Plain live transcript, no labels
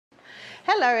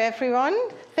Hello, everyone.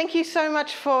 Thank you so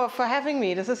much for having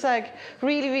me. This is like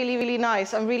really, really, really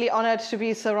nice. I'm really honored to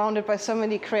be surrounded by so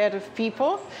many creative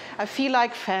people. I feel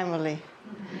like family.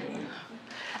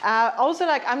 Also,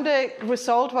 like I'm the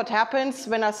result what happens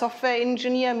when a software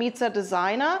engineer meets a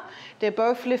designer. They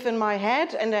both live in my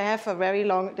head, and they have a very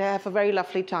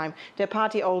lovely time. They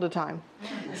party all the time.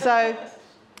 So.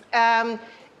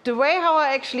 The way how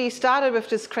I actually started with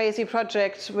this crazy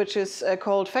project, which is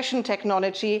called Fashion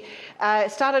Technology,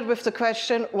 started with the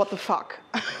question, what the fuck?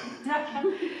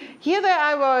 Here there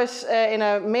I was in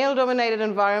a male-dominated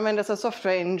environment as a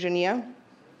software engineer.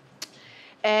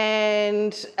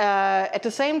 And at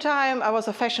the same time, I was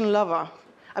a fashion lover.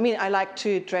 I mean, I like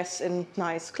to dress in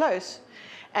nice clothes.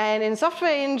 And in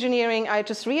software engineering, I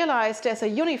just realized there's a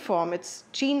uniform. It's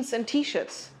jeans and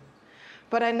T-shirts.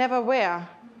 But I never wear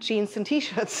jeans and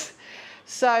T-shirts.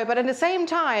 So, but at the same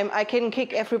time, I can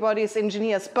kick everybody's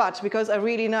engineer's butt because I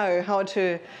really know how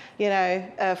to,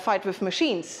 fight with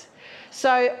machines.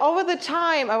 So over the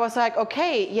time, I was like,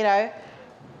 okay,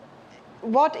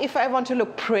 what if I want to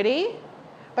look pretty,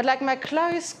 but like my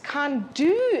clothes can't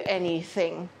do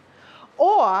anything?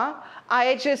 Or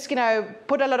I just,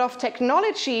 put a lot of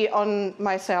technology on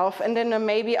myself, and then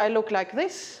maybe I look like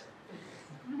this.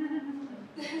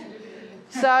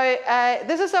 So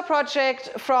this is a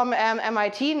project from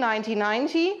MIT,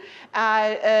 1990.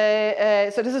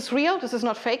 So this is real. This is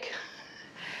not fake.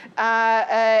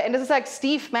 And this is like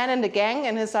Steve Mann and the gang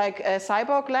in his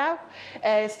cyborg lab.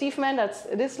 Steve Mann, that's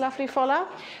this lovely fella.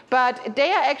 But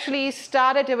they actually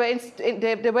started.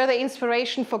 They were the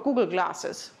inspiration for Google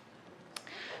glasses.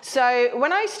 So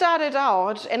when I started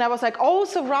out and I was like all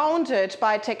surrounded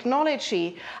by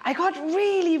technology, I got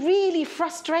really, really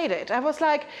frustrated. I was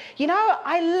like,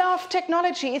 I love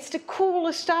technology. It's the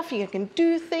coolest stuff. You can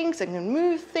do things and can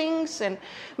move things, and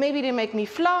maybe they make me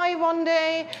fly one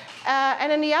day.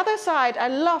 And on the other side, I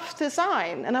love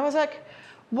design. And I was like,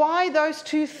 why those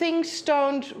two things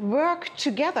don't work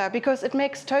together? Because it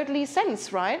makes totally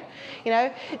sense, right?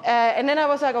 And then I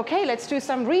was like, okay, let's do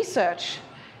some research.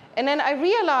 And then I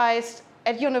realized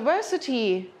at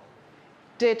university,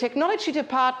 the technology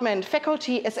department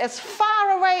faculty is as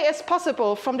far away as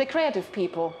possible from the creative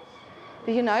people.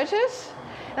 Did you notice?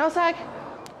 And I was like,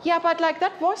 yeah, but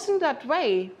that wasn't that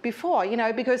way before,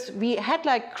 because we had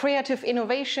creative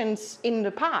innovations in the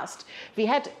past. We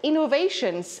had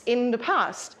innovations in the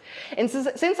past. And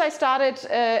since I started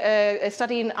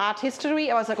studying art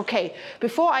history, I was like, okay,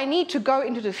 before I need to go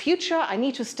into the future, I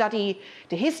need to study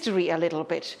the history a little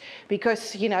bit.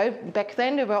 Because, back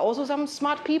then there were also some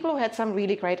smart people who had some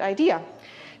really great idea.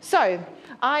 So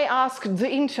I asked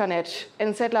the internet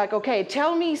and said okay,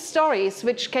 tell me stories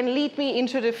which can lead me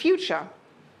into the future.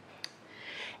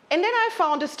 And then I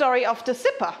found the story of the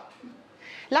zipper.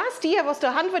 Last year was the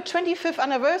 125th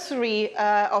anniversary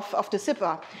of the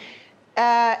zipper.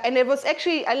 And it was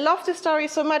actually, I love the story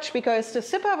so much because the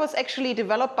zipper was actually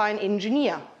developed by an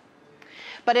engineer.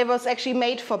 But it was actually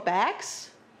made for bags,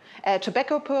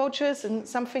 tobacco pouches and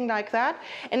something like that.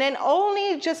 And then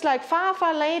only just far,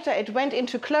 far later, it went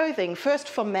into clothing, first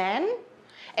for men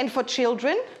and for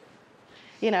children,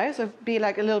 so be a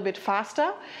little bit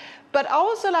faster. But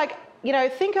also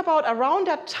think about around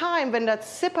that time when that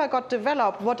zipper got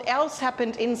developed, what else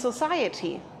happened in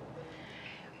society?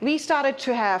 We started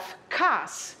to have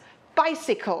cars,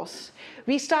 bicycles.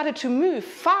 We started to move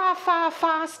far, far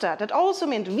faster. That also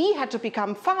meant we had to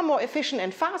become far more efficient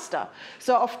and faster.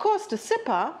 So of course the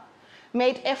zipper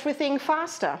made everything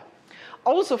faster.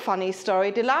 Also funny story,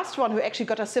 the last one who actually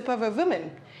got a zipper were women,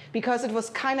 because it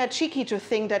was kind of cheeky to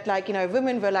think that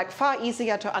women were far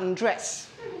easier to undress.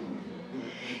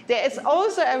 There is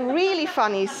also a really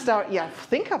funny story. Yeah,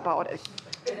 think about it.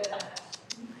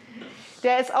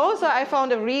 There is also, I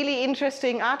found a really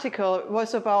interesting article. It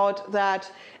was about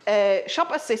that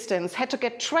shop assistants had to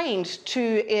get trained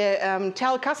to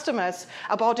tell customers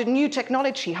about the new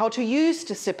technology, how to use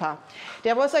the zipper.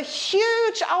 There was a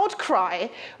huge outcry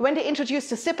when they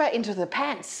introduced the zipper into the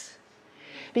pants.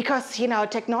 Because,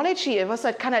 technology, it was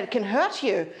it can hurt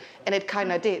you. And it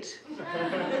kind of did.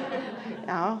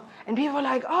 And people were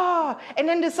like, oh. And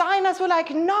then designers were like,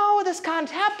 no, this can't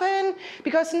happen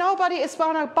because nobody is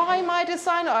going to buy my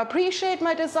design or appreciate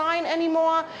my design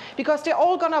anymore because they're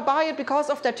all going to buy it because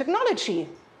of the technology.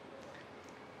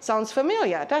 Sounds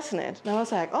familiar, doesn't it? And I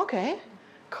was like, okay,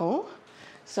 cool.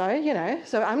 So,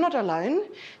 so I'm not alone.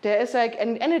 There is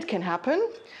and it can happen.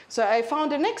 So I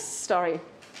found the next story.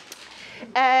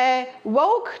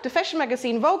 Vogue, the fashion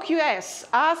magazine Vogue US,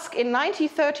 asked in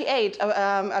 1938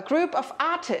 a group of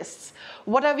artists,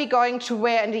 what are we going to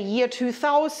wear in the year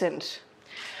 2000?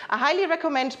 I highly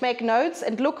recommend make notes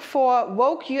and look for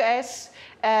Woke US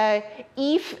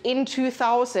Eve in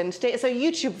 2000. There is a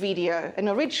YouTube video, an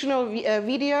original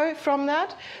video from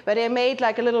that, where they made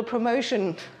like a little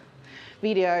promotion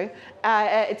video.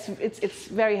 It's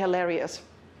very hilarious.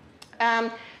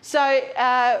 So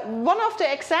one of the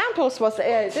examples was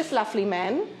this lovely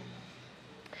man.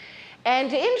 And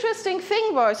the interesting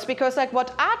thing was, because like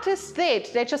what artists did,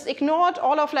 they just ignored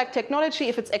all of like technology,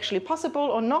 if it's actually possible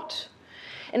or not.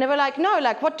 And they were like, no,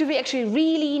 like what do we actually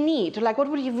really need? Like what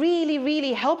would be really,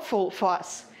 really helpful for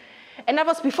us? And that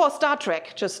was before Star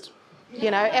Trek, just, you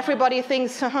know, everybody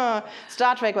thinks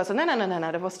Star Trek was, no,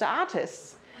 that was the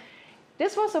artists.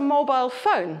 This was a mobile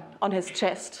phone on his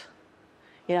chest.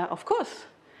 Yeah, of course,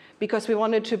 because we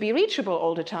wanted to be reachable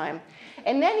all the time.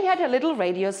 And then he had a little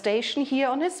radio station here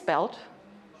on his belt.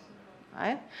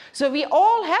 Right? So we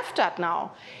all have that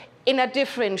now in a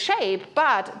different shape,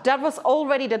 but that was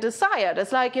already the desire.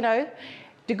 It's like, you know,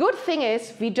 the good thing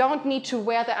is we don't need to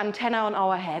wear the antenna on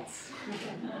our heads.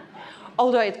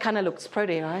 Although it kind of looks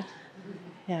pretty, right?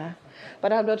 Yeah.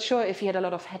 But I'm not sure if he had a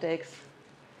lot of headaches.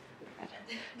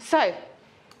 So,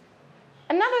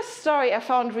 another story I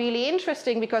found really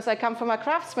interesting, because I come from a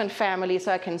craftsman family,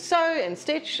 so I can sew and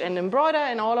stitch and embroider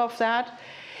and all of that.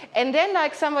 And then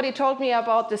like somebody told me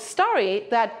about this story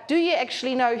that, do you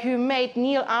actually know who made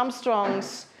Neil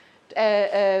Armstrong's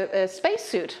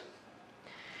spacesuit?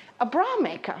 A bra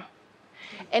maker.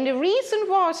 And the reason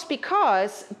was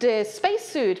because the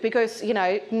spacesuit, because, you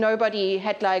know, nobody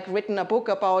had like written a book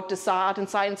about the art and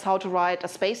science how to write a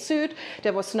spacesuit.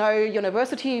 There was no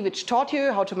university which taught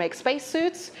you how to make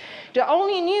spacesuits. They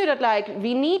only knew that like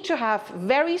we need to have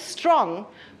very strong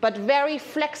but very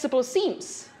flexible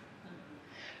seams.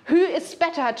 Who is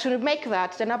better to make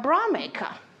that than a bra maker?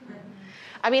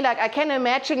 I mean, like, I can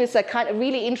imagine it's a kind of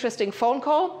really interesting phone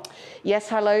call. Yes,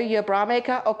 hello, you're a bra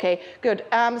maker? Okay, good.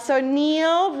 So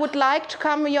Neil would like to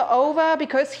come here over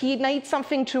because he needs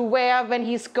something to wear when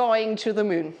he's going to the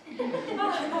moon.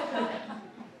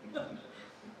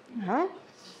 Huh?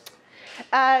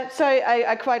 So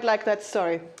I quite like that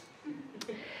story.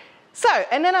 So,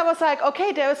 and then I was like,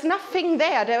 okay, there was nothing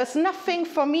there. There was nothing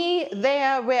for me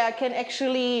there where I can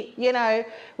actually, you know,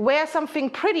 wear something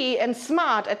pretty and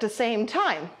smart at the same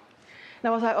time. And I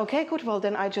was like, okay, good, well,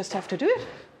 then I just have to do it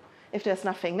if there's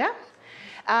nothing there.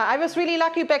 I was really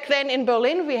lucky back then in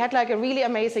Berlin. We had like a really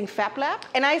amazing fab lab.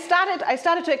 And I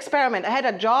started to experiment. I had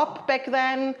a job back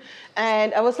then.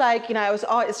 And I was like, you know,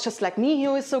 oh, it's just like me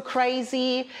who is so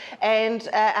crazy. And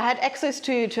I had access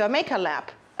to a maker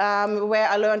lab. Where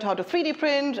I learned how to 3D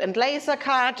print and laser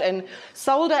cut and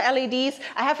solder LEDs.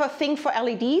 I have a thing for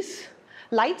LEDs,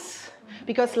 lights,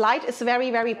 because light is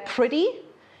very, very pretty,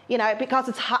 you know, because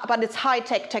it's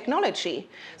high-tech technology.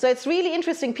 So it's really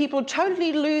interesting. People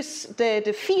totally lose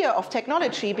the fear of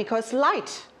technology because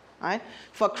light, right?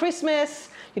 For Christmas,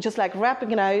 you just like wrap,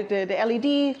 you know, the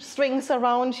LED strings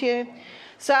around you.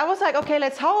 So I was like, okay,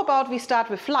 how about we start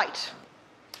with light?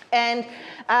 And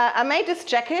I made this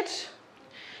jacket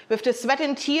with the sweat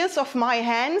and tears of my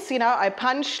hands. You know, I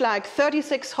punched like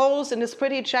 36 holes in this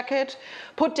pretty jacket,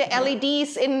 put the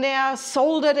LEDs in there,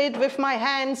 soldered it with my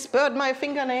hands, burned my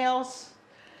fingernails.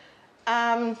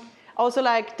 Also,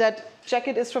 like, that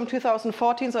jacket is from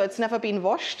 2014, so it's never been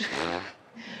washed.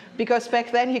 Because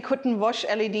back then you couldn't wash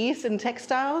LEDs in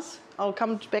textiles. I'll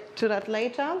come back to that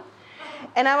later.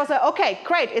 And I was like, okay,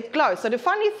 great, it glows. So the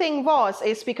funny thing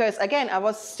is because, again, I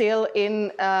was still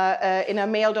in a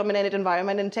male-dominated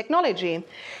environment in technology.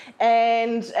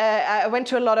 And I went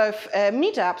to a lot of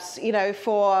meetups, you know,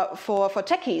 for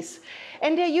techies.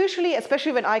 And they're usually,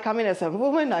 especially when I come in as a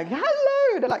woman, like,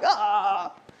 hello, they're like,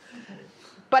 ah.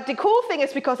 But the cool thing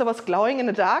is because I was glowing in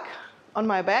the dark on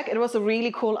my back, it was a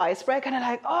really cool icebreaker. And they're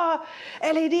like, oh,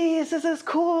 LEDs, this is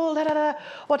cool, da, da, da.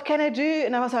 What can I do?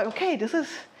 And I was like, okay, this is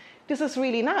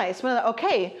really nice. Well,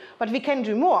 okay, but we can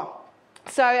do more.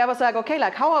 So I was like, okay,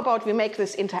 like, how about we make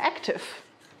this interactive?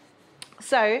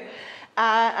 So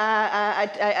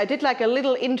I did like a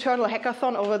little internal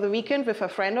hackathon over the weekend with a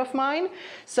friend of mine.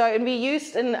 So, and we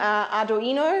used an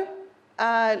Arduino,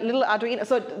 little Arduino.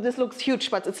 So this looks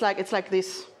huge, but it's like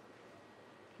this,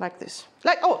 like this.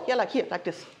 Like, oh, yeah, like here, like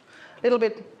this. A little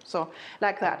bit, so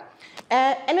like that.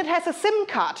 And it has a SIM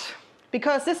card,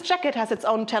 because this jacket has its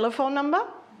own telephone number.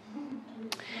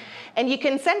 And you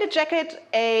can send the jacket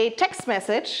a text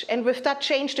message, and with that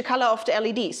change the color of the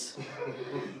LEDs.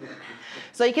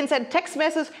 So you can send text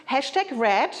message,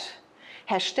 #red,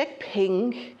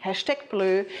 #pink,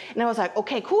 #blue. And I was like,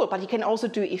 okay, cool, but you can also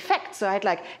do effects. So I had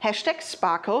like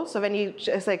 #sparkle. So when you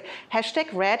just like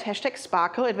 #red,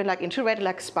 #sparkle, it went like into red,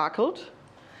 like sparkled.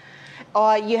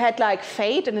 Or you had like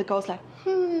fade, and it goes like,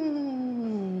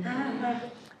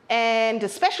 And the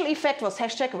special effect was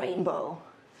 #rainbow.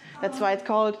 That's why it's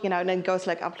called, and then it goes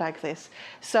like up like this.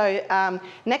 So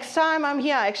next time I'm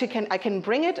here, I can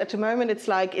bring it. At the moment, it's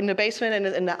like in the basement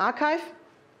and in the archive.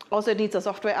 Also, it needs a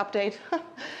software update.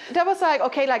 That was like,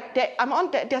 okay, like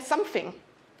there's something.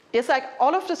 There's like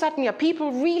all of a sudden,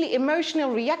 people really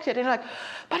emotionally reacted, and like,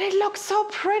 but it looks so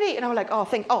pretty. And I'm like,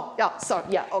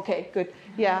 okay, good,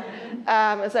 yeah.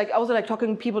 It's like also like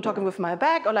people talking with my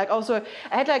back, or like also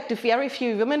I had like the very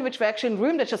few women which were actually in the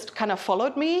room that just kind of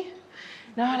followed me.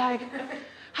 And I'm like,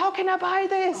 how can I buy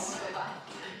this?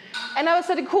 And I would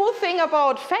say the cool thing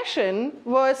about fashion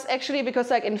was actually because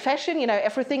like in fashion,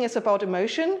 everything is about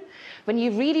emotion. When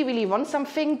you really, really want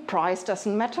something, price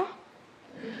doesn't matter.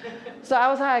 So I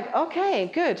was like, okay,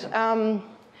 good.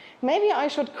 Maybe I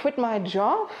should quit my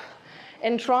job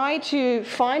and try to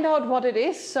find out what it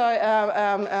is. So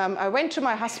I went to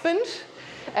my husband.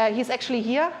 He's actually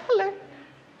here. Hello.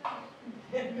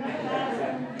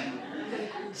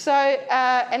 So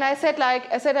and I said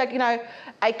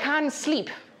I can't sleep.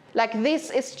 Like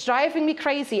this is driving me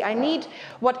crazy. I need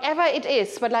whatever it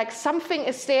is, but like something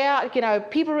is there.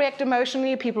 People react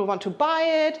emotionally. People want to buy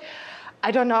it.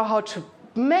 I don't know how to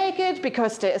make it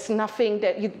because there is nothing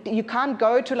that you can't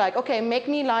go to like, okay, make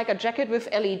me like a jacket with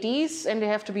LEDs and they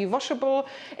have to be washable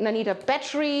and I need a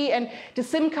battery and the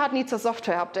SIM card needs a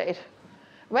software update.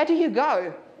 Where do you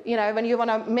go? When you want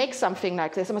to make something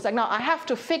like this. I was like, no, I have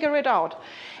to figure it out.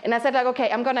 And I said like, okay,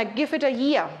 I'm going to give it a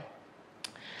year.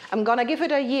 I'm going to give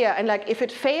it a year. And like, if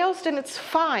it fails, then it's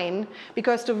fine.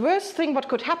 Because the worst thing what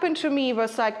could happen to me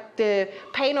was like the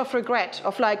pain of regret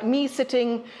of like me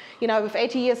sitting, with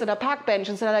 80 years at a park bench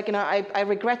and saying like, I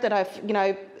regret that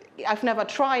I've never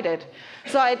tried it.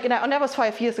 So and that was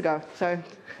 5 years ago. So.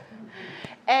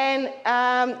 And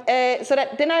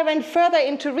then I went further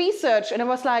into research and I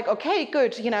was like, okay,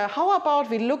 good. How about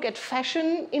we look at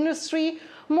fashion industry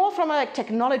more from a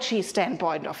technology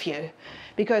standpoint of view?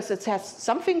 Because it has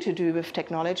something to do with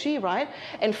technology, right?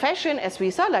 And fashion, as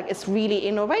we saw, like, it's really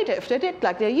innovative.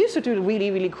 They used to do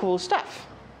really, really cool stuff.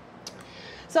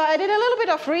 So I did a little bit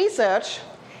of research,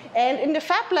 and in the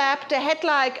Fab Lab, they had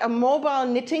like a mobile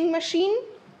knitting machine.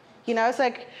 It's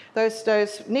like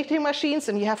those knitting machines,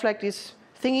 and you have like this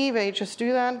thingy where you just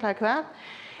do that, like that.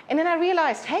 And then I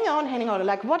realized, hang on,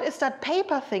 like, what is that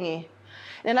paper thingy?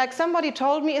 And like somebody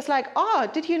told me, it's like, oh,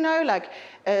 did you know, like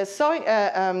sewing,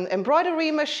 embroidery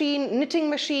machine,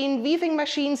 knitting machine, weaving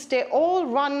machines, they all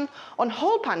run on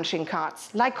hole punching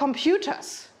cards, like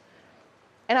computers.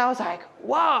 And I was like,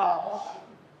 wow,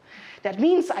 that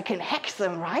means I can hack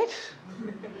them, right?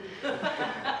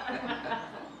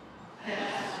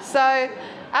 So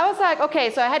I was like,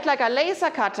 okay, so I had like a laser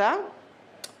cutter,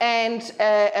 and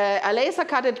a laser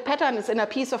cutted pattern is in a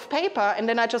piece of paper, and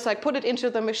then I just like put it into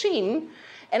the machine,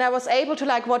 and I was able to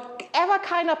like whatever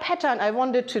kind of pattern I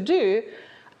wanted to do,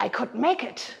 I could make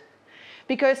it.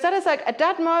 Because that is like, at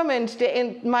that moment,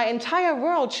 my entire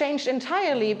world changed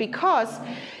entirely, because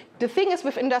the thing is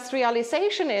with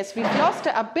industrialization is we've lost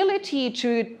the ability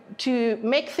to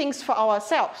make things for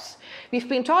ourselves. We've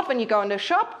been taught when you go in the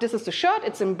shop, this is the shirt,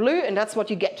 it's in blue, and that's what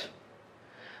you get.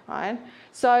 Right?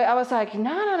 So I was like,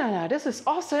 no, this is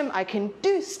awesome, I can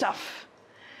do stuff.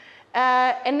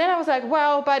 And then I was like,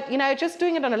 well, but just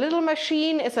doing it on a little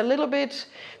machine is a little bit,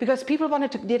 because people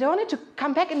wanted to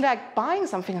come back and like buying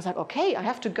something. I was like, okay, I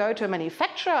have to go to a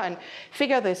manufacturer and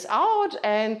figure this out.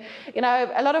 And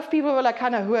a lot of people were like,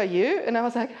 kind of, who are you? And I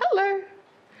was like, hello.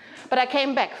 But I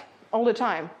came back all the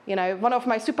time. One of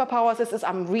my superpowers is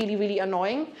I'm really, really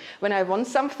annoying when I want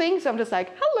something. So I'm just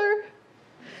like, hello.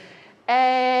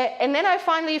 And then I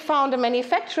finally found a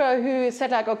manufacturer who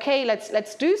said like, okay,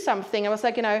 let's do something. I was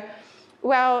like,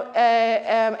 well,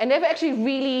 and they were actually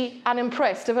really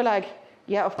unimpressed. They were like,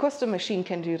 yeah, of course the machine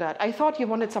can do that. I thought you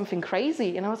wanted something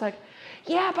crazy. And I was like,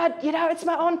 yeah, but it's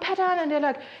my own pattern. And they're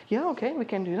like, yeah, okay, we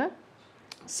can do that.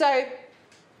 So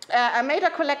I made a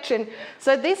collection.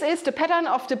 So this is the pattern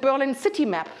of the Berlin city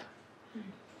map.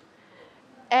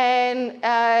 And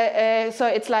so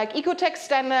it's like Ecotech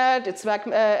standard, it's like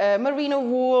merino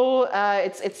wool,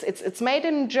 it's made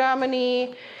in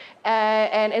Germany,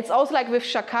 and it's also like with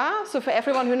Jacquard. So for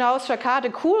everyone who knows Jacquard,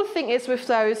 the cool thing is with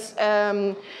those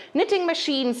knitting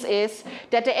machines is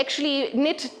that they actually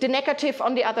knit the negative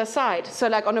on the other side. So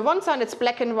like on the one side it's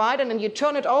black and white, and then you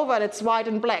turn it over and it's white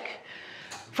and black.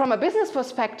 From a business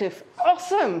perspective,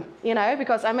 awesome,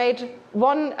 because I made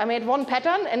one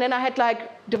pattern, and then I had like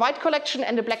the white collection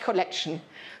and the black collection.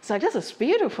 So this is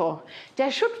beautiful. There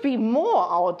should be more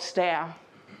out there.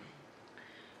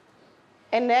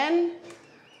 And then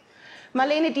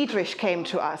Marlene Dietrich came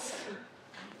to us.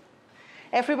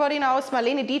 Everybody knows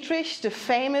Marlene Dietrich, the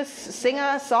famous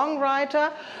singer,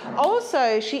 songwriter.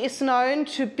 Also, she is known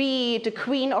to be the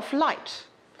Queen of Light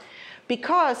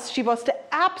because she was the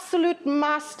absolute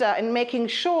master in making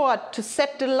sure to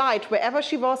set the light wherever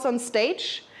she was on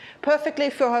stage perfectly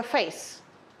for her face.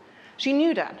 She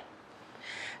knew that.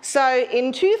 So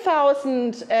in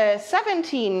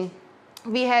 2017,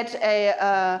 we had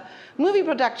a movie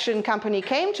production company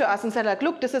came to us and said, like,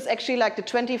 look, this is actually like the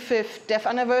 25th death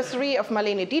anniversary of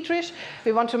Marlene Dietrich.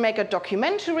 We want to make a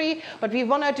documentary, but we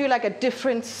want to do like a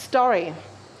different story.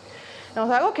 And I was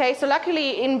like, okay. So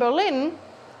luckily in Berlin,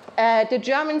 the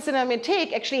German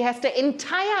Cinemathek actually has the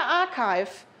entire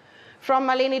archive from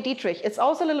Marlene Dietrich. It's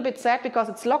also a little bit sad because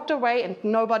it's locked away and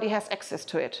nobody has access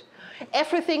to it.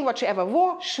 Everything what she ever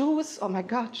wore, shoes, oh my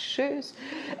God, shoes,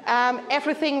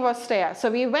 everything was there. So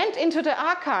we went into the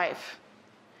archive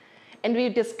and we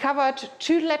discovered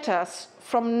 2 letters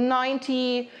from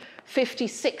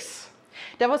 1956.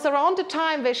 That was around the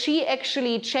time where she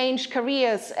actually changed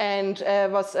careers and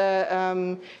was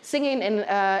singing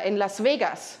in Las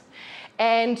Vegas.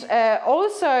 And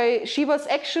also, she was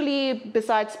actually,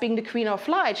 besides being the Queen of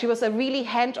Light, she was a really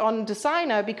hand-on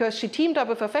designer because she teamed up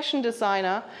with a fashion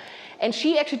designer. And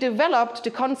she actually developed the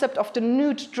concept of the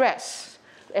nude dress,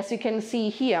 as you can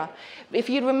see here. If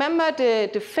you remember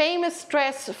the famous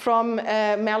dress from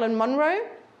Marilyn Monroe,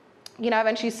 you know,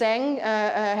 when she sang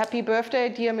Happy Birthday,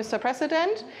 Dear Mr.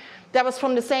 President, that was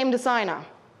from the same designer.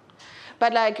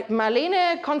 But like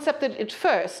Marlene concepted it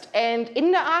first. And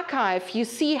in the archive, you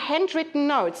see handwritten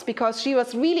notes because she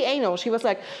was really anal. She was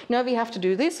like, no, we have to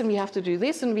do this and we have to do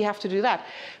this and we have to do that.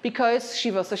 Because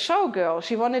she was a showgirl.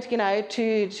 She wanted, you know,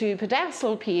 to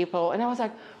bedazzle people. And I was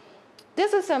like,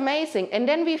 this is amazing. And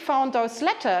then we found those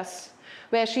letters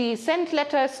where she sent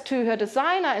letters to her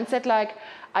designer and said like,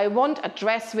 I want a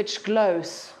dress which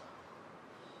glows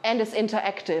and is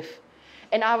interactive.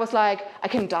 And I was like, I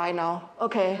can die now.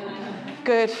 Okay,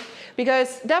 good.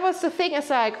 Because that was the thing, it's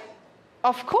like,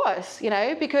 of course, you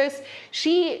know, because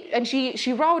she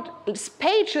wrote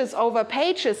pages over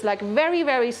pages, like very,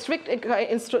 very strict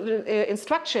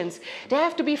instructions. There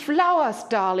have to be flowers,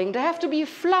 darling. There have to be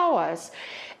flowers.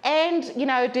 And, you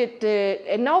know,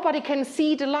 nobody can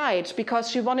see the light because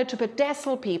she wanted to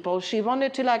bedazzle people. She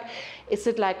wanted to, like, is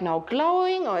it like now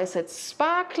glowing or is it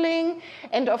sparkling?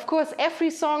 And of course,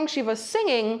 every song she was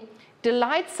singing, the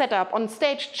light setup on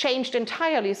stage changed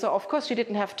entirely. So of course, she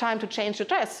didn't have time to change the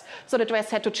dress. So the dress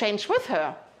had to change with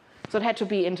her. So it had to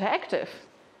be interactive.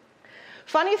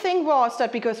 Funny thing was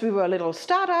that because we were a little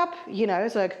startup, you know,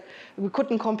 it's like we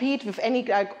couldn't compete with any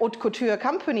like haute couture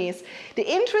companies. The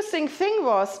interesting thing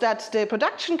was that the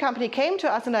production company came to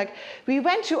us and like, we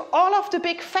went to all of the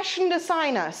big fashion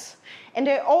designers and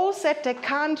they all said they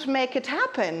can't make it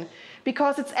happen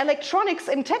because it's electronics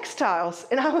and textiles.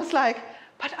 And I was like,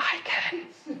 but I can.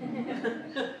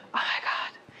 Oh my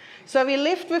God. So we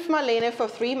lived with Marlene for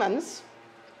 3 months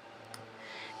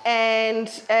and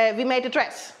we made a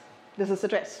dress. This is the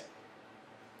dress.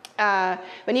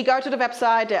 When you go to the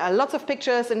website, there are lots of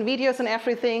pictures and videos and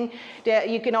everything. There,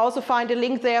 you can also find a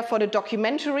link there for the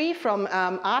documentary from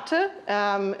Arte,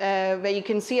 where you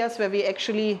can see us, where we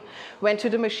actually went to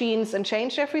the machines and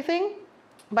changed everything.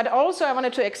 But also I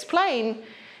wanted to explain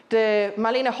the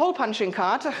Marlene hole punching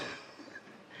card.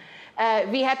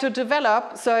 We had to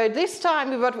develop, so this time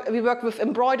we worked with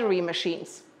embroidery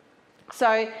machines.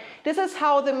 So this is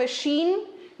how the machine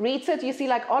reads it. You see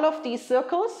like all of these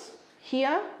circles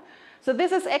here. So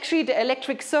this is actually the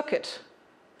electric circuit.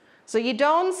 So you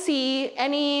don't see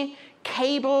any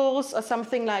cables or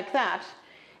something like that.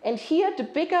 And here, the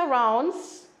bigger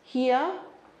rounds, here,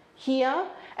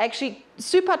 actually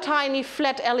super tiny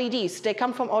flat LEDs. They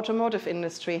come from automotive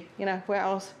industry, you know, where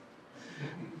else?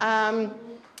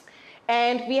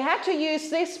 And we had to use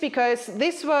this because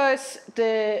this was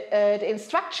the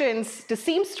instructions the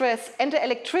seamstress and the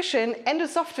electrician and the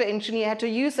software engineer had to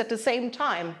use at the same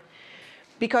time.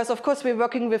 Because of course we're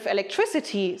working with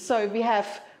electricity, so we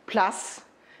have plus,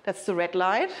 that's the red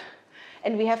light,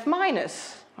 and we have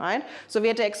minus, right? So we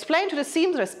had to explain to the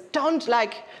seamstress, don't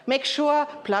like, make sure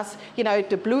plus, you know,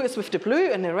 the blue is with the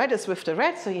blue and the red is with the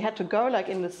red, so you had to go like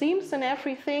in the seams and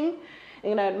everything,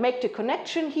 you know, make the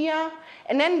connection here.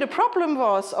 And then the problem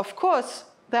was, of course,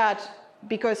 that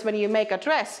because when you make a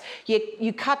dress,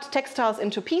 you cut textiles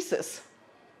into pieces.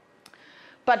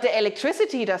 But the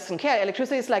electricity doesn't care.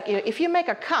 Electricity is like, if you make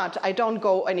a cut, I don't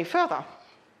go any further.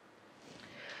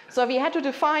 So we had to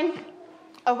define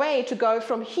a way to go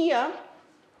from here,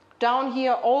 down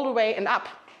here, all the way and up.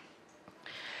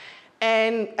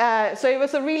 And so it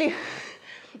was a really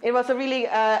It was a really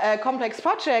complex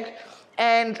project.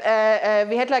 And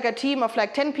we had like a team of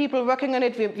like 10 people working on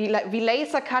it. We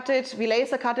laser cut it. We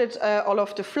laser cut it all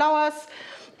of the flowers.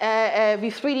 We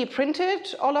 3D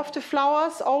printed all of the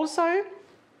flowers also.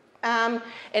 And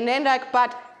then like,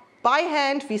 but by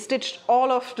hand, we stitched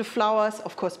all of the flowers,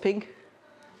 of course pink,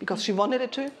 because she wanted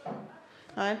it to.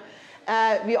 Right?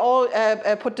 We all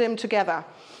put them together.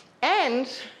 And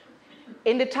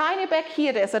in the tiny back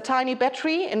here, there's a tiny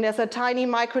battery, and there's a tiny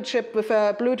microchip with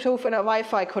a Bluetooth and a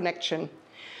Wi-Fi connection.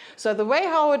 So the way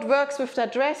how it works with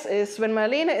that dress is when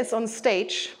Marlene is on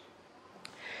stage,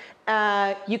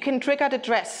 you can trigger the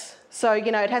dress. So,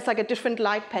 you know, it has like a different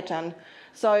light pattern.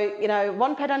 So, you know,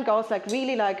 one pattern goes like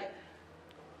really like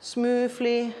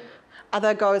smoothly,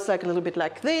 other goes like a little bit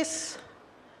like this.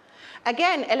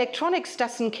 Again, electronics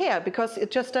doesn't care because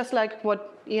it just does like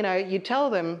what, you know, you tell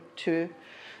them to.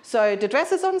 So the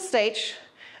dress is on stage,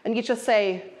 and you just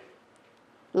say,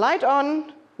 light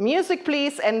on, music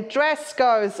please, and dress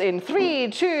goes in 3,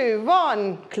 2,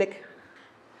 1, click.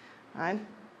 Right?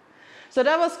 So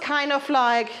that was kind of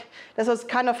like,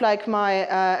 my,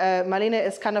 Marlene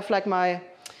is kind of like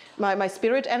my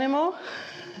spirit animal.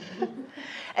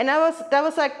 And that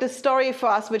was like the story for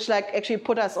us, which like actually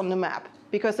put us on the map.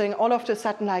 Because then all of a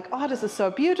sudden like, oh, this is so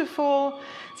beautiful,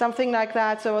 something like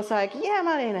that. So I was like, yeah,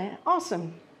 Marlene,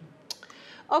 awesome.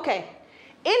 Okay,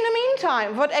 in the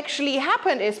meantime, what actually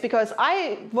happened is, because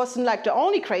I wasn't like the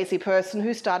only crazy person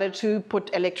who started to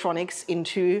put electronics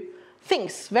into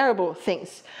things, wearable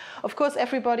things. Of course,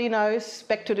 everybody knows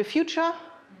Back to the Future,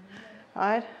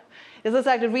 right? This is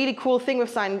like a really cool thing with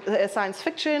science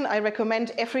fiction. I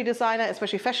recommend every designer,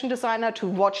 especially fashion designer, to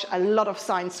watch a lot of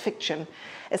science fiction,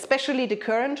 especially the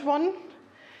current one,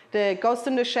 the Ghost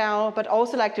in the Shell, but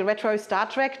also like the retro Star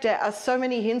Trek. There are so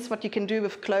many hints what you can do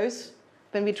with clothes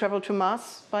when we travel to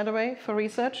Mars, by the way, for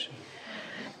research.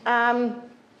 And,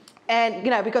 you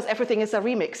know, because everything is a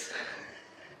remix.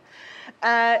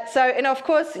 And of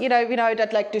course, you know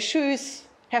that like the shoes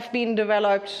have been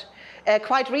developed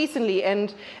quite recently.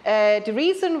 And the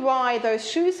reason why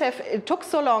those shoes it took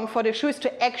so long for the shoes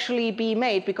to actually be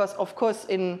made, because of course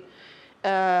in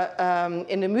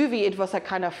the movie it was a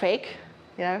kind of fake,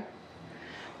 you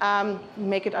know,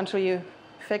 make it until you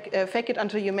fake it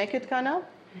until you make it, kind of.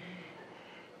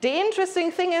 The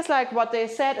interesting thing is like what they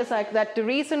said is like that the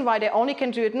reason why they only can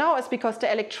do it now is because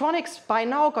the electronics by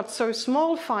now got so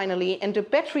small finally, and the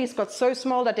batteries got so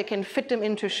small that they can fit them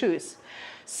into shoes.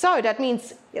 So that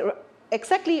means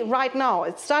exactly right now,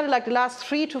 it started like the last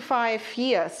 3 to 5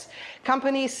 years,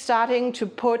 companies starting to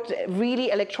put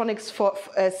really electronics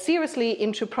seriously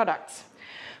into products.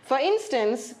 For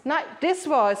instance, this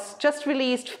was just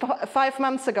released 5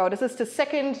 months ago. This is the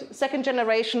second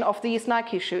generation of these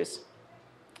Nike shoes.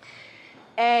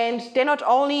 And they not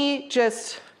only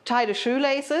just tie the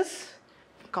shoelaces,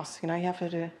 because you know you have to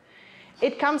do.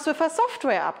 It comes with a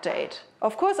software update.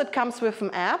 Of course, it comes with an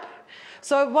app.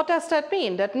 So what does that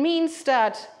mean? That means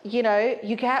that you know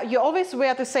you always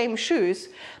wear the same shoes,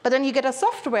 but then you get a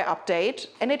software update,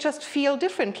 and it just feels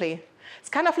differently. It's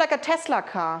kind of like a Tesla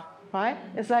car, right?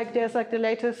 It's like there's like the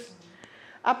latest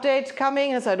update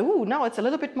coming, and it's like, ooh, now it's a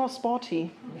little bit more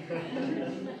sporty.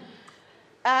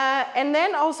 And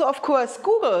then also, of course,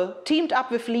 Google teamed up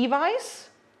with Levi's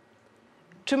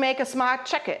to make a smart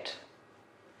jacket.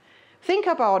 Think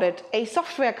about it, a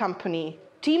software company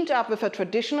teamed up with a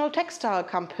traditional textile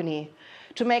company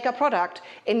to make a product.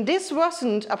 And this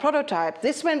wasn't a prototype.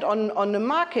 This went on the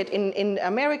market in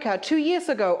America 2 years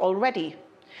ago already.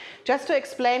 Just to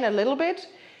explain a little bit,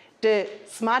 the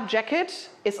smart jacket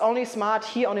is only smart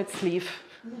here on its sleeve.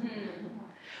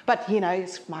 But, you know,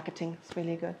 it's marketing, it's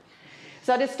really good.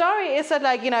 So the story is that,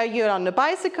 like, you know, you're on the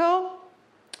bicycle,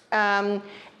 and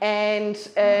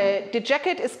the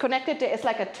jacket is connected. There is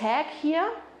like a tag here.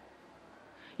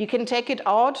 You can take it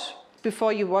out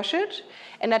before you wash it,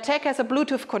 and that tag has a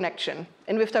Bluetooth connection.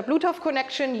 And with the Bluetooth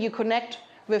connection, you connect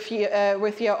with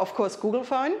your, of course, Google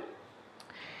phone.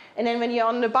 And then when you're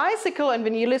on the bicycle and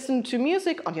when you listen to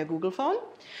music on your Google phone,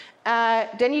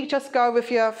 then you just go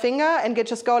with your finger and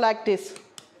just go like this.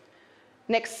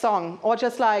 Next song, or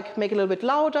just like make it a little bit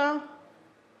louder,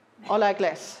 or like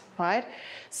less, right?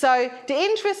 So the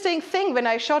interesting thing when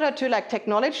I showed it to like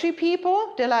technology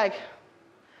people, they're like,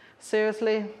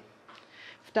 seriously,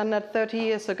 I've done that 30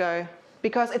 years ago,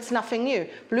 because it's nothing new.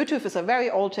 Bluetooth is a very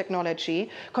old technology.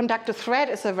 Conductor thread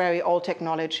is a very old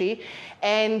technology,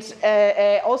 and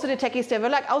also the techies, they were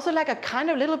like also like a kind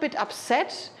of little bit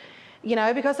upset, you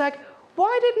know, because like,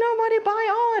 why did nobody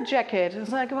buy our jacket?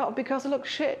 It's like, well, because it looks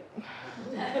shit.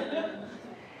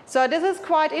 So this is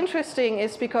quite interesting,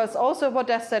 is because also what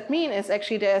does that mean is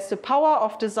actually there's the power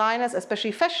of designers,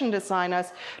 especially fashion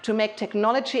designers, to make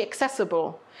technology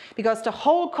accessible. Because the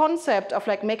whole concept of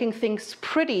like making things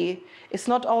pretty is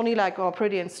not only like, oh,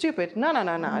 pretty and stupid. No, no,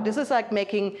 no, no. This is like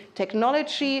making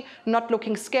technology not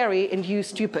looking scary and you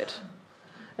stupid.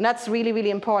 And that's really,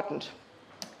 really important.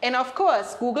 And of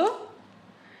course, Google,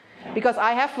 because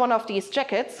I have one of these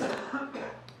jackets,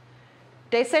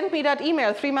 they sent me that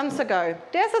email 3 months ago.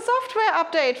 There's a software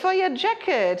update for your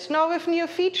jacket, now with new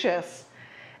features.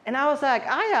 And I was like,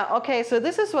 ah yeah, okay, so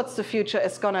this is what the future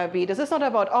is gonna be. This is not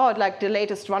about, oh, like the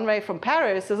latest runway from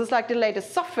Paris. This is like the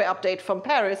latest software update from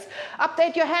Paris.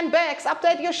 Update your handbags,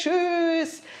 update your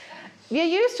shoes. We're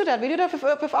used to that. We do that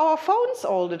with our phones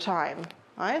all the time,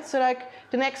 right? So like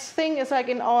the next thing is like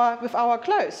with our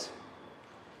clothes.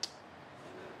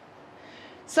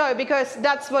 So, because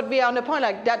that's what we are on the point,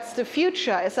 like that's the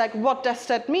future. It's like, what does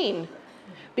that mean?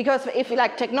 Because if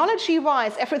like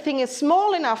technology-wise, everything is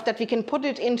small enough that we can put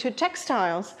it into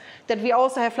textiles, that we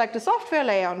also have like the software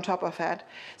layer on top of it.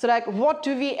 So like, what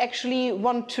do we actually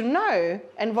want to know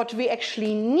and what do we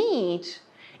actually need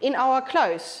in our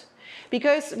clothes?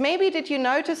 Because maybe did you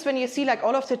notice when you see like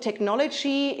all of the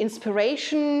technology,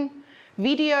 inspiration,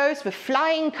 videos with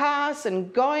flying cars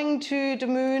and going to the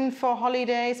moon for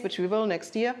holidays, which we will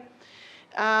next year.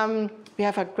 We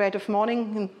have a Creative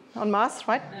Morning on Mars,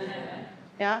 right?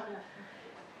 Yeah.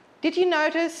 Did you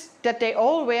notice that they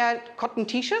all wear cotton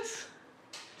t-shirts?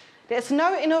 There's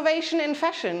no innovation in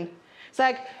fashion. It's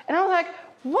like, and I was like,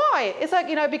 why? It's like,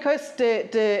 you know, because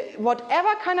the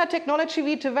whatever kind of technology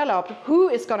we develop, who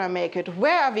is going to make it?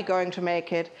 Where are we going to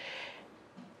make it?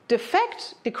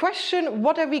 The question,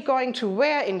 what are we going to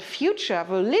wear in future,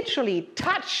 will literally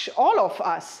touch all of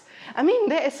us. I mean,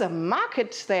 there is a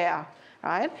market there,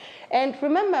 right? And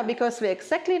remember, because we're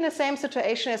exactly in the same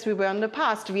situation as we were in the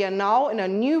past, we are now in a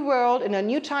new world, in a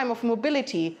new time of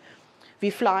mobility.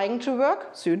 We're flying to work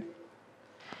soon.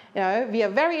 You know, we are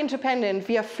very independent.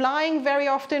 We are flying very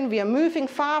often. We are moving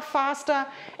far faster.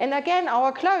 And again,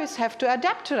 our clothes have to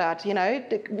adapt to that. You know,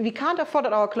 we can't afford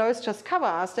that our clothes just cover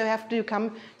us. They have to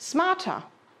become smarter.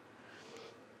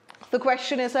 The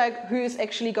question is like, who is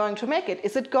actually going to make it?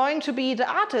 Is it going to be the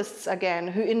artists again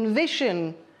who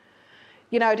envision,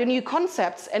 you know, the new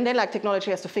concepts, and then like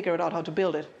technology has to figure it out how to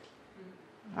build it,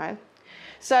 right?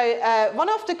 So one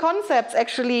of the concepts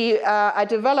actually I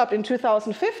developed in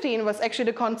 2015 was actually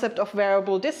the concept of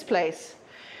wearable displays.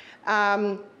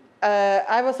 I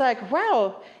was like,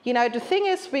 well, you know, the thing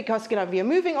is, because, you know, we are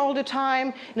moving all the time.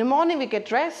 In the morning we get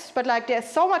dressed, but like there's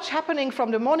so much happening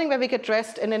from the morning where we get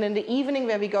dressed and then in the evening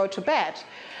where we go to bed.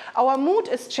 Our mood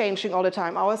is changing all the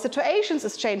time. Our situations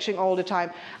is changing all the time.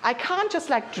 I can't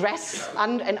just like dress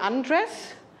and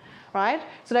undress. Right?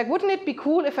 So like, wouldn't it be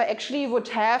cool if I actually would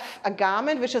have a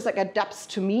garment which is like adapts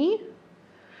to me?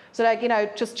 So like, you know,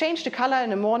 just change the color. In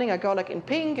the morning I go like in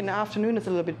pink, in the afternoon it's a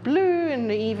little bit blue, in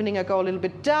the evening I go a little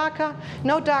bit darker.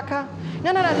 No darker.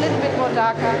 No, a little bit more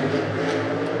darker.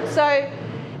 So,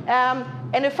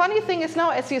 and the funny thing is now,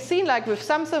 as you've seen, like with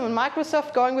Samsung and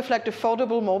Microsoft going with like the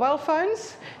foldable mobile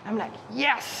phones, I'm like,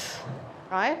 yes,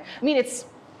 right? I mean, it's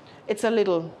a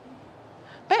little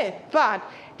bit, but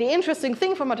the interesting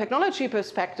thing from a technology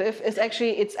perspective is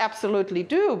actually it's absolutely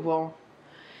doable.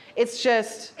 It's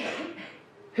just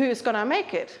who's going to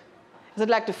make it? Is it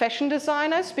like the fashion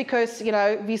designers? Because, you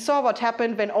know, we saw what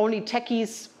happened when only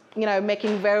techies, you know,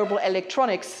 making wearable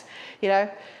electronics, you know,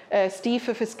 Steve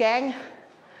with his gang.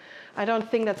 I don't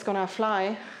think that's going to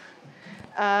fly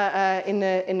in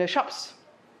the shops.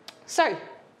 So,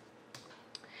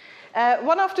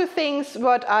 one of the things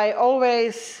what I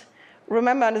always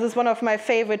remember, and this is one of my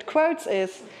favorite quotes,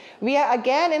 is we are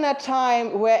again in a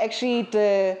time where actually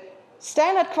the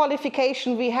standard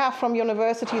qualification we have from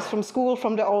universities, from school,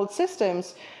 from the old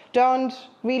systems, don't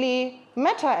really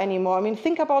matter anymore. I mean,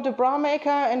 think about the bra maker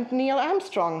and Neil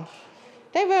Armstrong.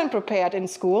 They weren't prepared in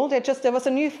school. There was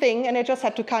a new thing, and they just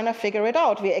had to kind of figure it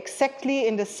out. We're exactly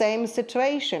in the same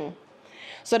situation.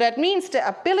 So that means the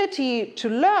ability to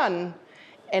learn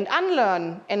and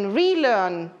unlearn and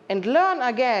relearn and learn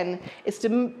again is the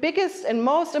biggest and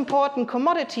most important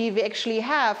commodity we actually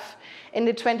have in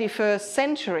the 21st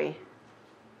century.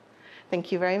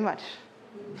 Thank you very much.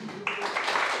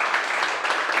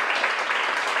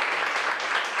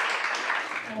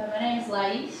 My name is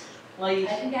Laís. I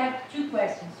think I have two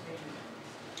questions for you.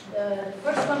 The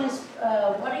first one is,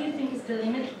 what do you think is the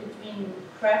limit between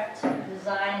craft,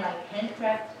 design, like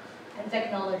handcraft, and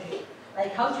technology?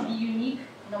 Like how to be unique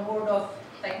in a world of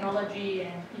technology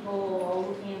and people all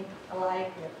looking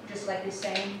alike, just like the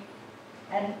same?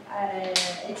 And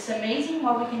it's amazing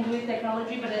what we can do with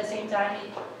technology, but at the same time,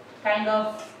 it kind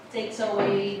of takes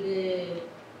away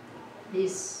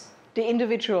the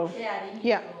individual. Yeah, the individual.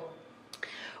 Yeah.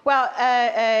 Well,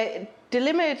 the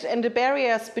limit and the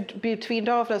barriers between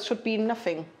all of us should be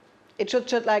nothing. It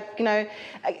should like, you know,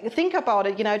 think about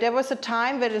it. You know, there was a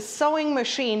time where the sewing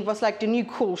machine was like the new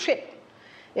cool shit.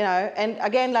 You know, and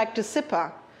again, like the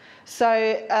zipper. So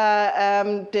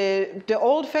the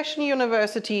old-fashioned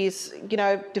universities, you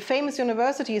know, the famous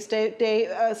universities,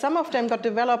 some of them got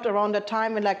developed around the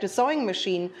time when like the sewing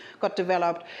machine got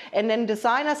developed, and then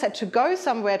designers had to go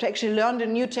somewhere to actually learn the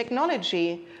new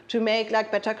technology to make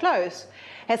like better clothes.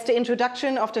 Has the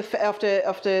introduction of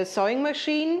the sewing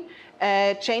machine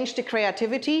changed the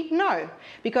creativity? No,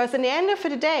 because in the end of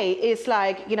the day, it's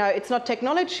like, you know, it's not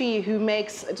technology who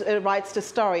writes the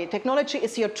story. Technology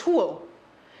is your tool.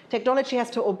 Technology has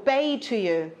to obey to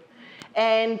you.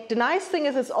 And the nice thing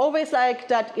is, it's always like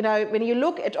that, you know, when you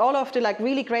look at all of the like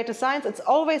really great designs, it's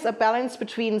always a balance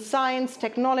between science,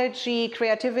 technology,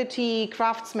 creativity,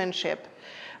 craftsmanship,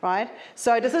 right?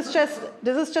 So this is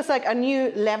just like a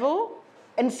new level,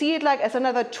 and see it like as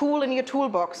another tool in your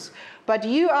toolbox. But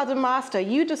you are the master.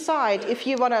 You decide if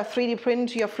you want to 3D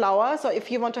print your flowers, or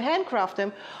if you want to handcraft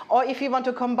them, or if you want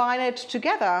to combine it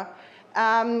together.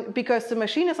 Because the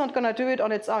machine is not going to do it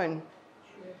on its own.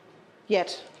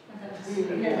 Yet.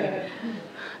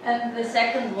 And the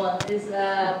second one is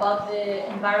about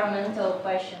the environmental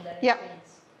question that it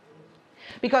brings.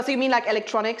 Because you mean like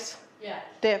electronics? Yeah.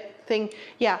 The thing,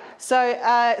 yeah. So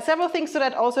several things to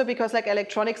that also, because like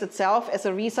electronics itself as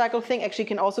a recycled thing actually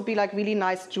can also be like really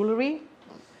nice jewelry.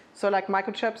 So like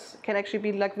microchips can actually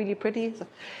be like really pretty. So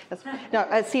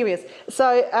no, serious.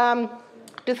 So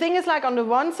the thing is, like on the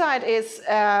one side is,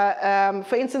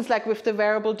 for instance, like with the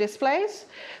wearable displays.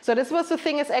 So this was the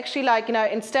thing is actually like, you know,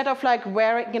 instead of like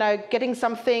wearing, you know, getting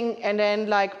something and then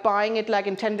like buying it like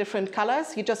in 10 different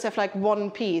colors, you just have like one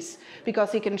piece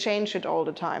because you can change it all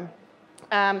the time.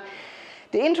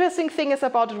 The interesting thing is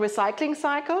about the recycling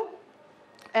cycle.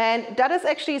 And that is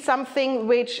actually something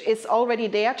which is already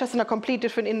there, just in a complete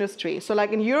different industry. So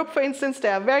like in Europe, for instance,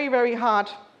 there are very, very hard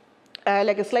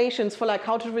legislations for like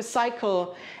how to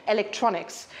recycle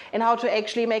electronics and how to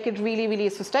actually make it really, really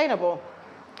sustainable.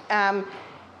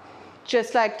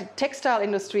 Just like the textile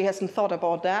industry hasn't thought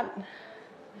about that,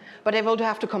 but they will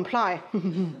have to comply,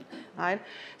 right?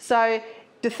 So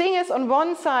the thing is, on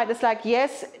one side, it's like,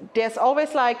 yes, there's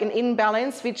always like an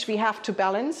imbalance which we have to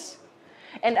balance.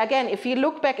 And again, if you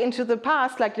look back into the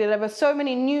past, like there were so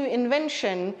many new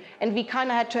inventions, and we kind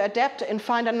of had to adapt and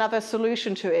find another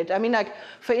solution to it. I mean, like,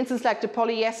 for instance, like the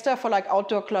polyester for like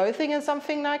outdoor clothing and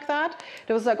something like that.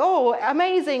 It was like, oh,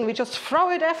 amazing, we just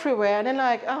throw it everywhere. And then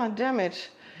like, oh, damn it,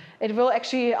 it will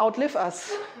actually outlive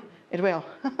us. It will,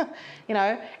 you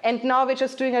know? And now we're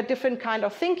just doing a different kind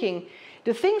of thinking.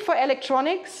 The thing for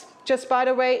electronics, just by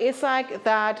the way, is like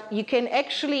that you can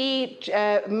actually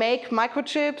make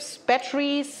microchips,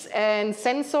 batteries, and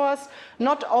sensors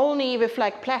not only with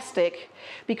like plastic,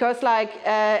 because like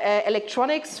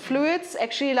electronics fluids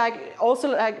actually like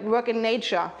also like work in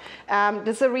nature.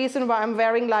 This is the reason why I'm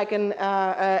wearing like an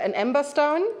amber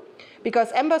stone,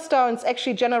 because amber stones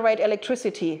actually generate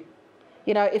electricity.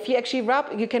 You know, if you actually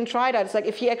rub, you can try that. It's like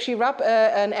if you actually rub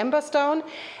an amber stone,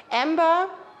 amber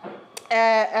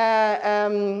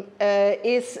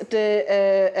is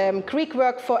the Greek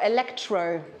word for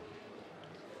electro.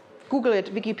 Google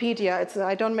it, Wikipedia,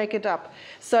 I don't make it up.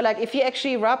 So like if you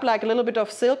actually rub like a little bit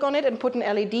of silk on it and put an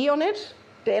LED on it,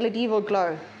 the LED will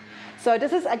glow. So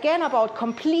this is again about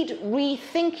complete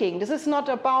rethinking. This is not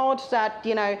about that,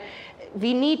 you know,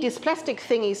 we need these plastic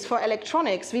thingies for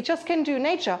electronics. We just can do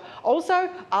nature. Also,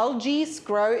 algae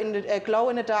glow in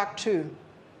the dark too.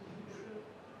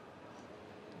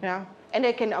 Yeah. And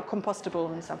they can are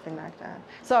compostable and something like that.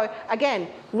 So again,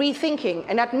 rethinking,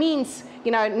 and that means,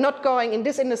 you know, not going in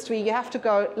this industry, you have to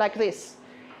go like this.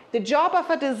 The job of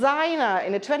a designer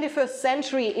in the 21st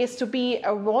century is to be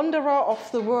a wanderer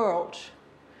of the world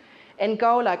and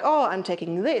go like, oh, I'm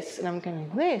taking this, and I'm getting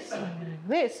this, and I'm getting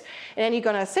this. And then you're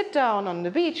gonna sit down on the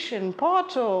beach in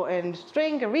Porto and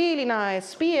drink a really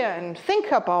nice beer and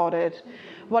think about it.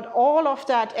 What all of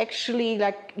that actually,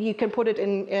 like, you can put it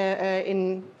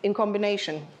in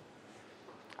combination.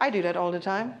 I do that all the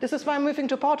time. This is why I'm moving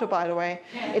to Porto, by the way.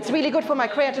 It's really good for my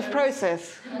creative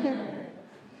process.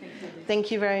 Thank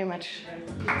you very much.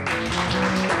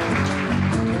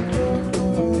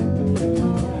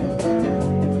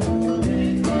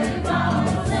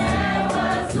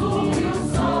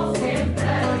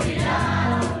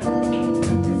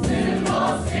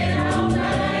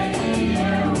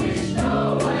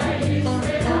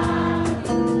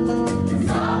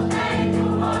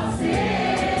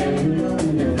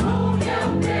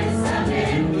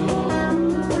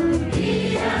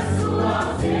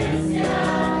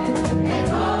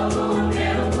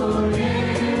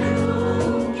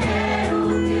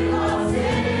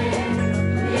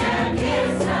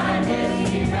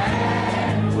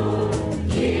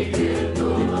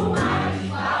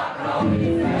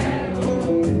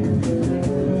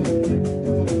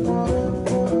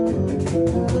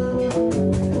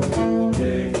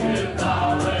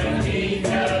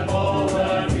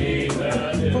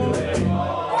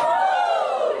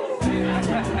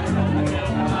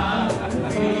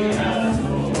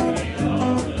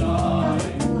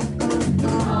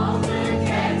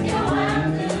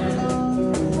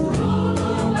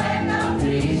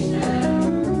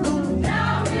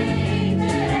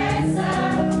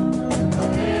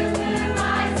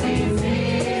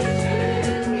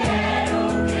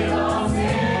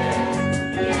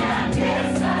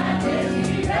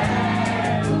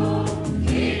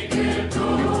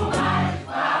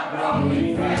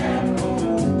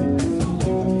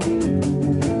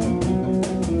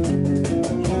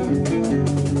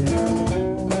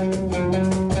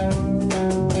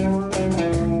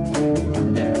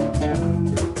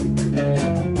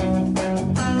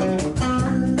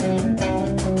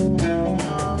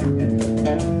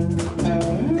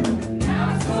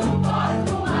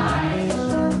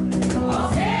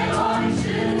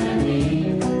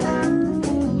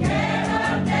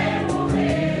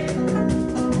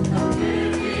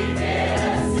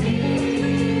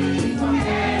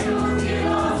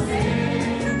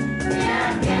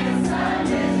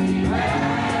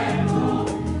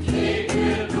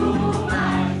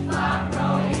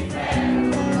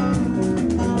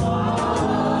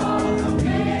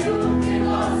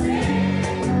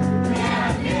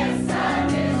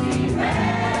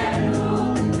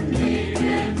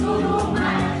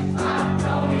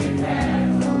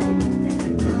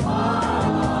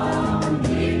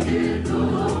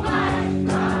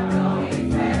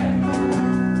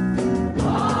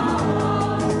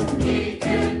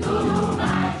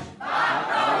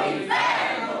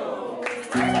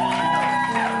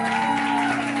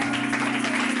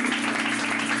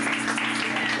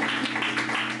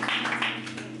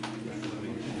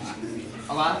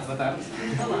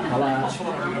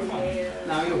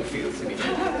 Não, eu prefiro saber.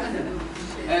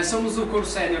 Somos o coro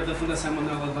sénior da Fundação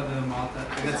Manuel Levada da Malta.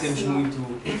 Agradecemos muito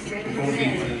o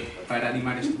convite para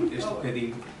animar este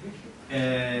bocadinho.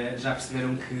 Já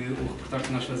perceberam que o repertório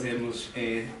que nós fazemos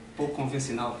é pouco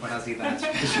convencional para as idades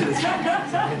que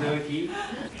estão aqui.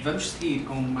 Vamos seguir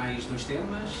com mais 2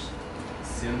 temas,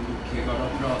 sendo que agora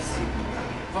o próximo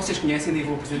vocês conhecem, nem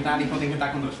vou apresentar e podem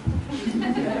cantar connosco.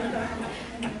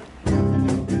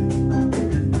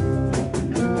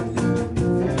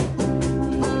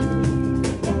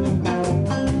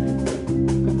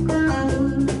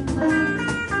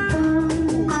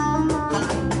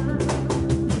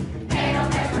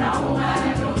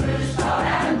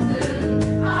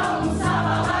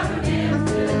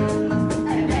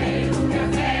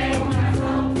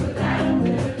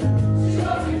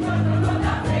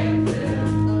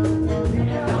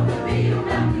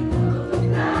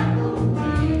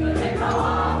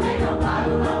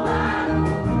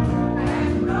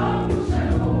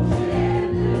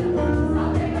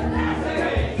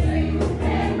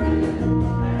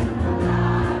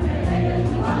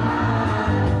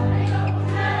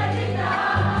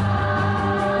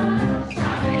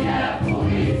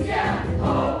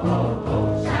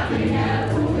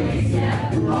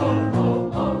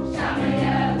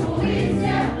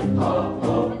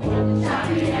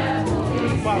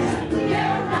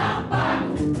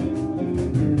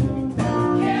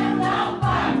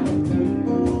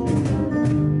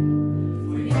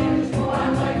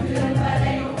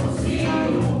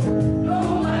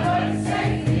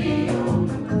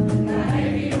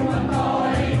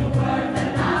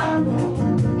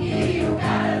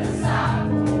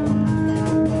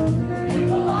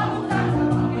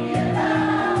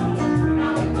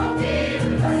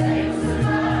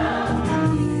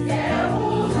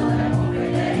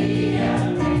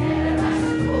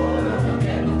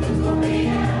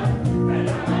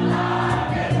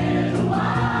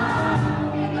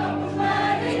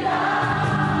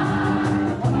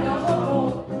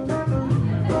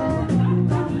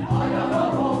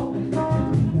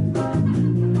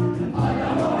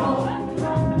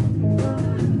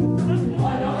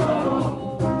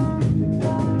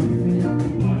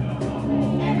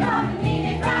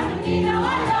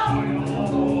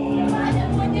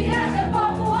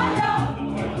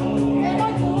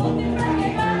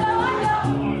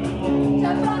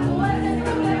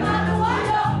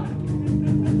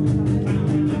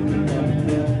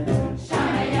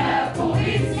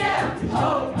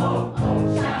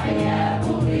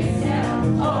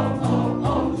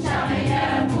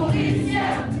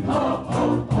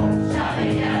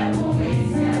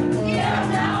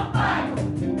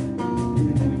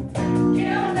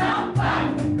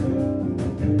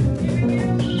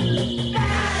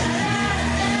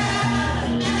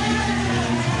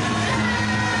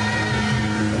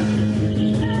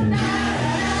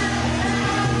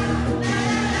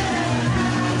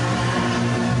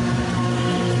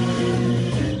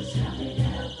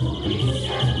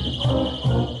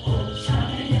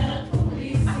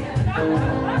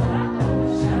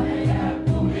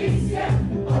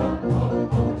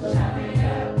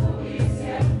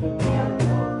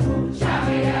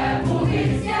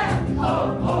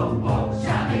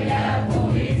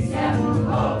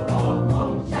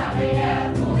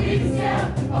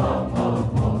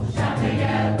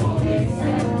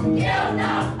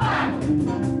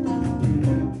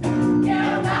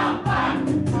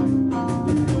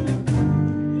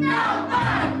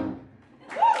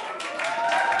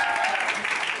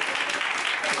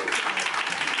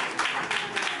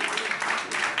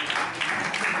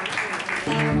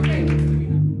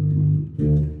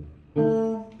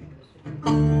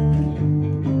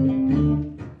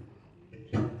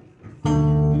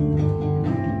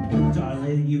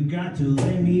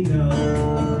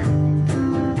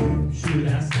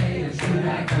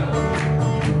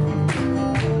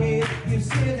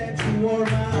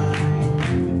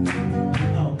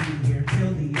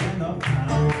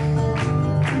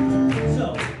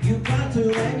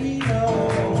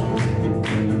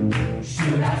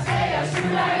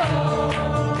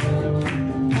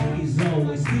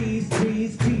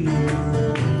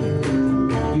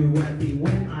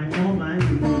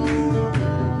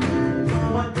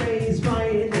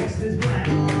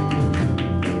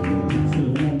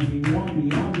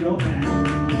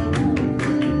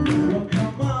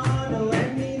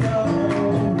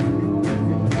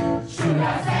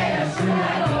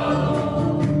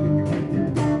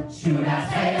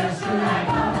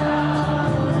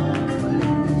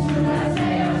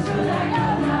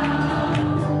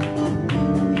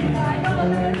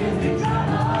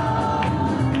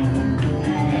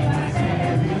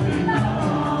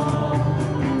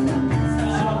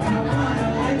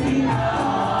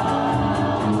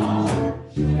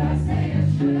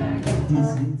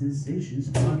 suspicions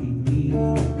bugging me.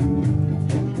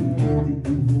 The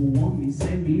evil want me,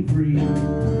 set me free.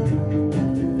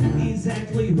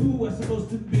 Exactly who I'm supposed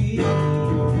to be.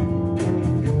 Don't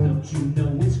you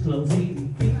know it's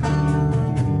closing feet?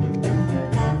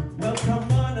 Well,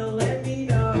 come on and let me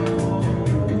know.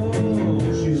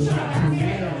 Should I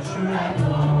commit or should I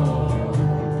go?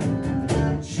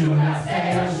 Should I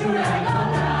stay or should I go?